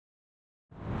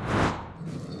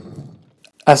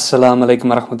Assalamu alaikum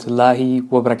wa rahmatullahi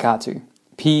wa barakatuh.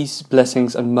 Peace,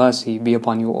 blessings and mercy be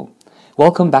upon you all.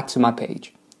 Welcome back to my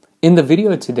page. In the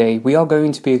video today, we are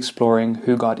going to be exploring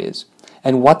who God is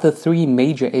and what the three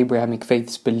major Abrahamic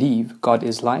faiths believe God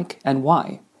is like and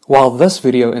why. While this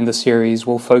video in the series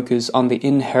will focus on the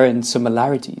inherent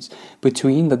similarities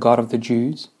between the God of the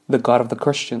Jews, the God of the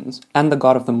Christians, and the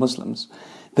God of the Muslims,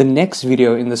 the next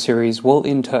video in the series will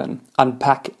in turn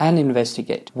unpack and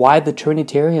investigate why the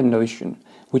Trinitarian notion,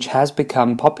 which has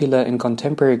become popular in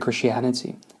contemporary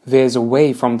Christianity, veers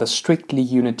away from the strictly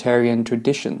Unitarian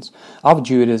traditions of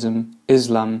Judaism,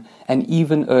 Islam, and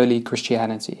even early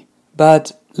Christianity.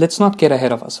 But let's not get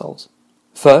ahead of ourselves.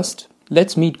 First,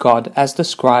 let's meet God as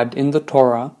described in the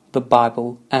Torah, the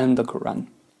Bible, and the Quran.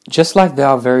 Just like there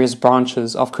are various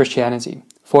branches of Christianity,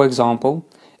 for example,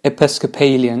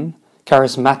 Episcopalian,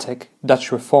 Charismatic,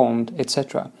 Dutch Reformed,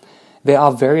 etc., there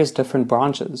are various different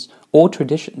branches or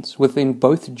traditions within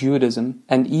both Judaism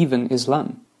and even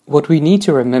Islam. What we need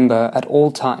to remember at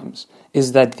all times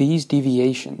is that these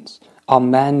deviations are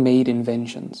man-made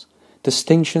inventions,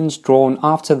 distinctions drawn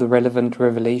after the relevant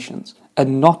revelations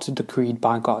and not decreed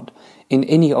by God in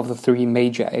any of the three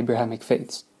major Abrahamic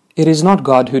faiths. It is not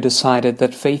God who decided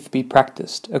that faith be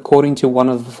practiced according to one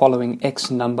of the following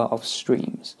X number of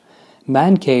streams.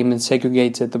 Man came and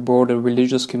segregated the broader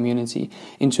religious community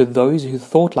into those who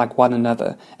thought like one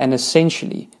another and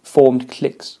essentially formed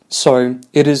cliques. So,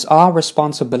 it is our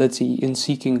responsibility in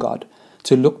seeking God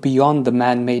to look beyond the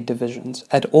man-made divisions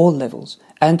at all levels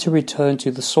and to return to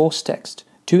the source text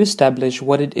to establish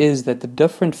what it is that the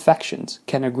different factions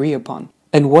can agree upon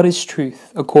and what is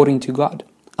truth according to God,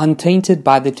 untainted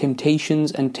by the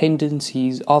temptations and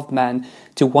tendencies of man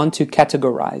to want to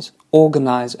categorize,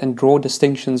 organize, and draw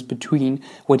distinctions between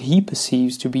what he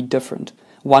perceives to be different,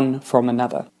 one from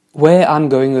another. Where I'm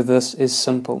going with this is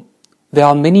simple. There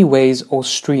are many ways or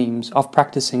streams of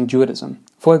practicing Judaism.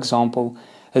 For example,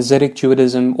 Hasidic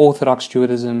Judaism, Orthodox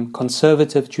Judaism,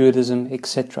 Conservative Judaism,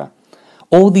 etc.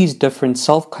 All these different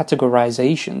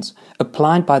self-categorizations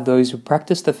applied by those who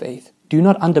practice the faith do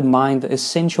not undermine the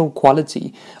essential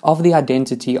quality of the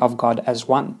identity of God as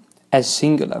one, as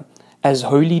singular, as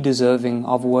wholly deserving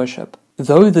of worship.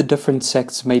 Though the different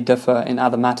sects may differ in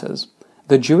other matters,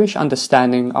 the Jewish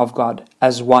understanding of God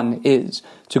as one is,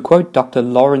 to quote Dr.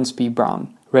 Lawrence B.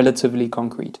 Brown, relatively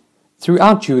concrete.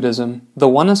 Throughout Judaism, the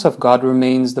oneness of God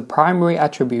remains the primary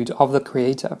attribute of the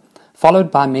Creator,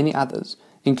 followed by many others,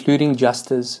 including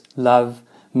justice, love,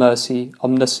 mercy,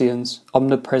 omniscience,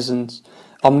 omnipresence,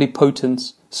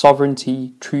 omnipotence,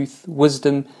 sovereignty, truth,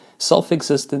 wisdom,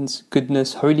 self-existence,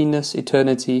 goodness, holiness,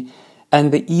 eternity,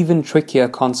 and the even trickier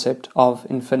concept of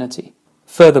infinity.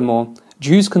 Furthermore,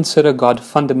 Jews consider God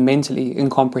fundamentally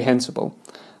incomprehensible,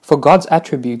 for God's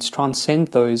attributes transcend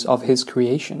those of His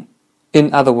creation.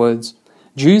 In other words,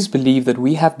 Jews believe that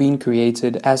we have been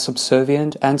created as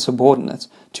subservient and subordinate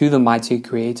to the mighty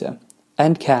Creator,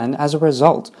 and can, as a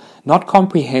result, not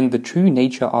comprehend the true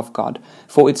nature of God,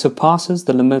 for it surpasses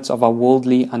the limits of our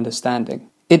worldly understanding.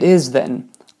 It is, then,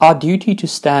 our duty to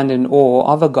stand in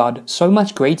awe of a God so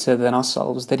much greater than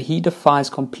ourselves that He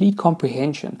defies complete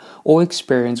comprehension or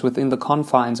experience within the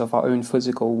confines of our own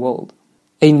physical world.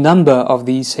 A number of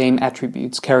these same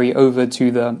attributes carry over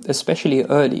to the, especially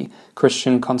early,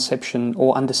 Christian conception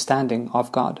or understanding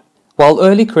of God. While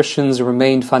early Christians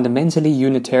remained fundamentally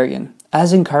Unitarian,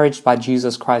 as encouraged by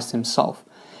Jesus Christ Himself,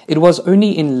 it was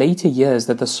only in later years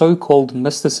that the so-called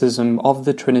mysticism of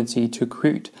the Trinity took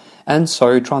root, and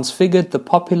so transfigured the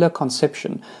popular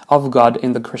conception of God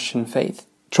in the Christian faith.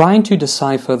 Trying to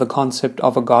decipher the concept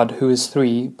of a God who is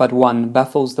three but one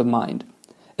baffles the mind,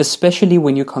 especially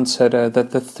when you consider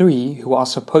that the three who are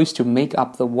supposed to make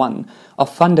up the one are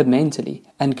fundamentally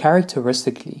and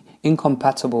characteristically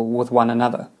incompatible with one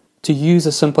another. To use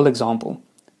a simple example,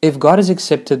 if God is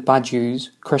accepted by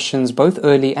Jews, Christians both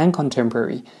early and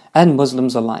contemporary, and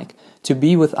Muslims alike, to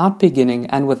be without beginning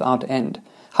and without end,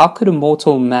 how could a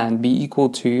mortal man be equal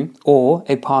to or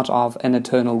a part of an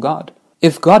eternal God?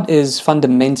 If God is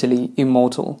fundamentally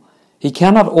immortal, He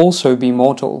cannot also be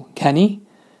mortal, can He?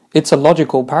 It's a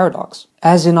logical paradox.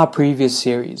 As in our previous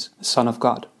series, Son of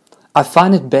God, I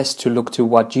find it best to look to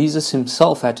what Jesus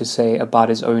Himself had to say about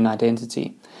His own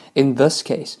identity. In this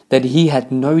case, that He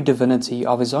had no divinity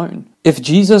of His own. If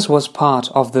Jesus was part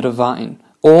of the divine,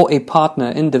 or a partner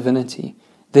in divinity,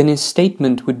 then His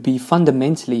statement would be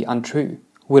fundamentally untrue,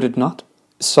 would it not?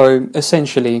 So,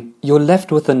 essentially, you're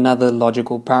left with another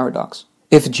logical paradox.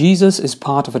 If Jesus is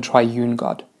part of a triune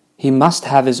God, He must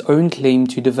have His own claim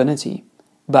to divinity.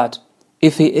 But,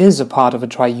 if He is a part of a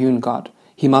triune God,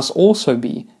 he must also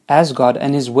be as God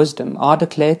and his wisdom are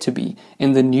declared to be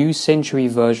in the New Century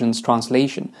Version's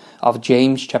translation of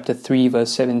James chapter 3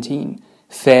 verse 17,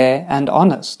 fair and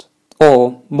honest.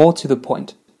 Or, more to the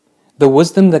point, the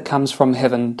wisdom that comes from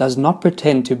heaven does not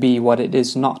pretend to be what it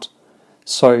is not.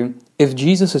 So, if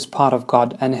Jesus is part of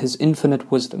God and his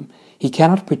infinite wisdom, he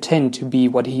cannot pretend to be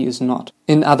what he is not.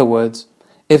 In other words,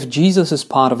 if Jesus is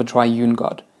part of a triune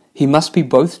God, he must be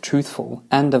both truthful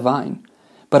and divine.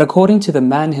 But according to the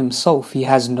man himself, he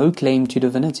has no claim to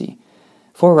divinity.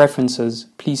 For references,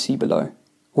 please see below.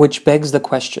 Which begs the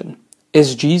question,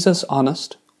 is Jesus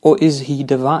honest or is he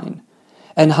divine?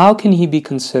 And how can he be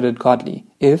considered godly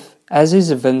if, as is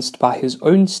evinced by his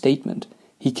own statement,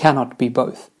 he cannot be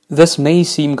both? This may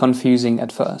seem confusing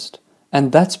at first,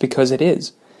 and that's because it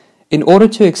is. In order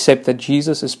to accept that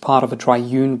Jesus is part of a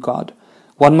triune God,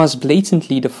 one must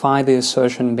blatantly defy the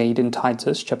assertion made in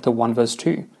Titus chapter 1 verse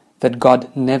 2, that God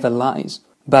never lies.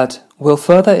 But we'll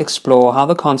further explore how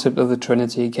the concept of the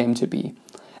Trinity came to be,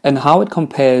 and how it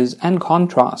compares and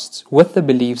contrasts with the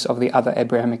beliefs of the other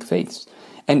Abrahamic faiths,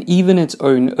 and even its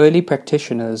own early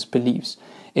practitioners' beliefs,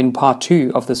 in part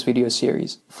 2 of this video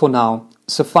series. For now,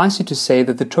 suffice it to say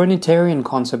that the Trinitarian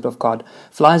concept of God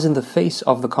flies in the face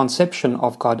of the conception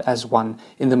of God as one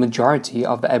in the majority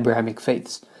of the Abrahamic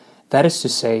faiths, that is to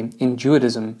say, in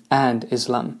Judaism and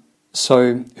Islam.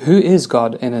 So, who is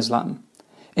God in Islam?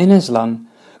 In Islam,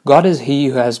 God is he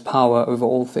who has power over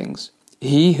all things,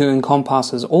 he who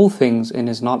encompasses all things in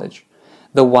his knowledge,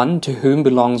 the one to whom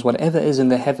belongs whatever is in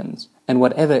the heavens and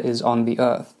whatever is on the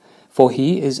earth, for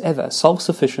he is ever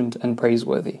self-sufficient and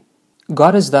praiseworthy.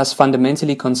 God is thus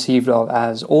fundamentally conceived of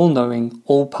as all-knowing,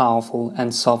 all-powerful,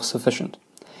 and self-sufficient.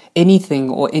 Anything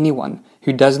or anyone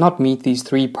who does not meet these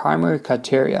three primary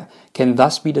criteria can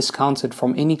thus be discounted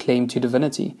from any claim to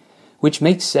divinity, which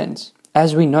makes sense,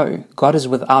 as we know God is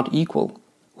without equal.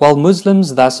 While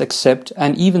Muslims thus accept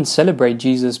and even celebrate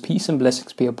Jesus' peace and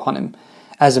blessings be upon him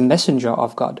as a messenger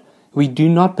of God, we do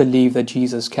not believe that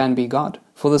Jesus can be God,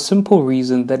 for the simple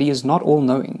reason that he is not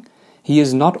all-knowing, he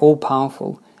is not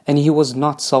all-powerful, and he was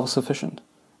not self-sufficient.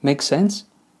 Make sense?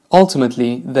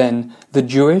 Ultimately, then, the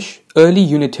Jewish, early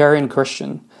Unitarian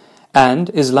Christian,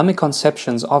 and Islamic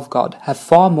conceptions of God have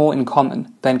far more in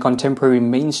common than contemporary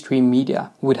mainstream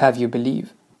media would have you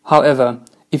believe. However,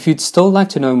 if you'd still like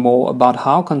to know more about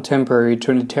how contemporary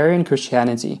Trinitarian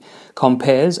Christianity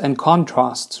compares and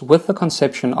contrasts with the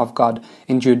conception of God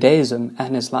in Judaism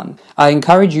and Islam, I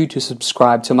encourage you to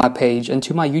subscribe to my page and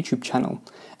to my YouTube channel,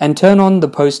 and turn on the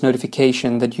post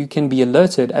notification that you can be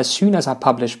alerted as soon as I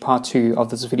publish part 2 of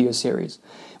this video series,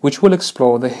 which will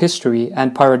explore the history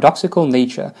and paradoxical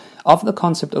nature of the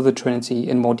concept of the Trinity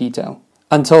in more detail.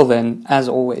 Until then, as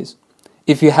always,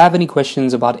 if you have any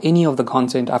questions about any of the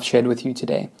content I've shared with you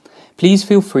today, please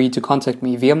feel free to contact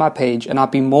me via my page and I'll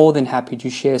be more than happy to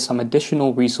share some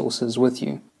additional resources with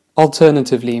you.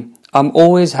 Alternatively, I'm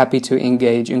always happy to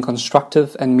engage in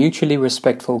constructive and mutually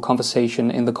respectful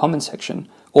conversation in the comment section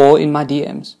or in my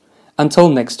DMs. Until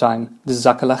next time,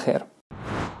 Jazakallah khair.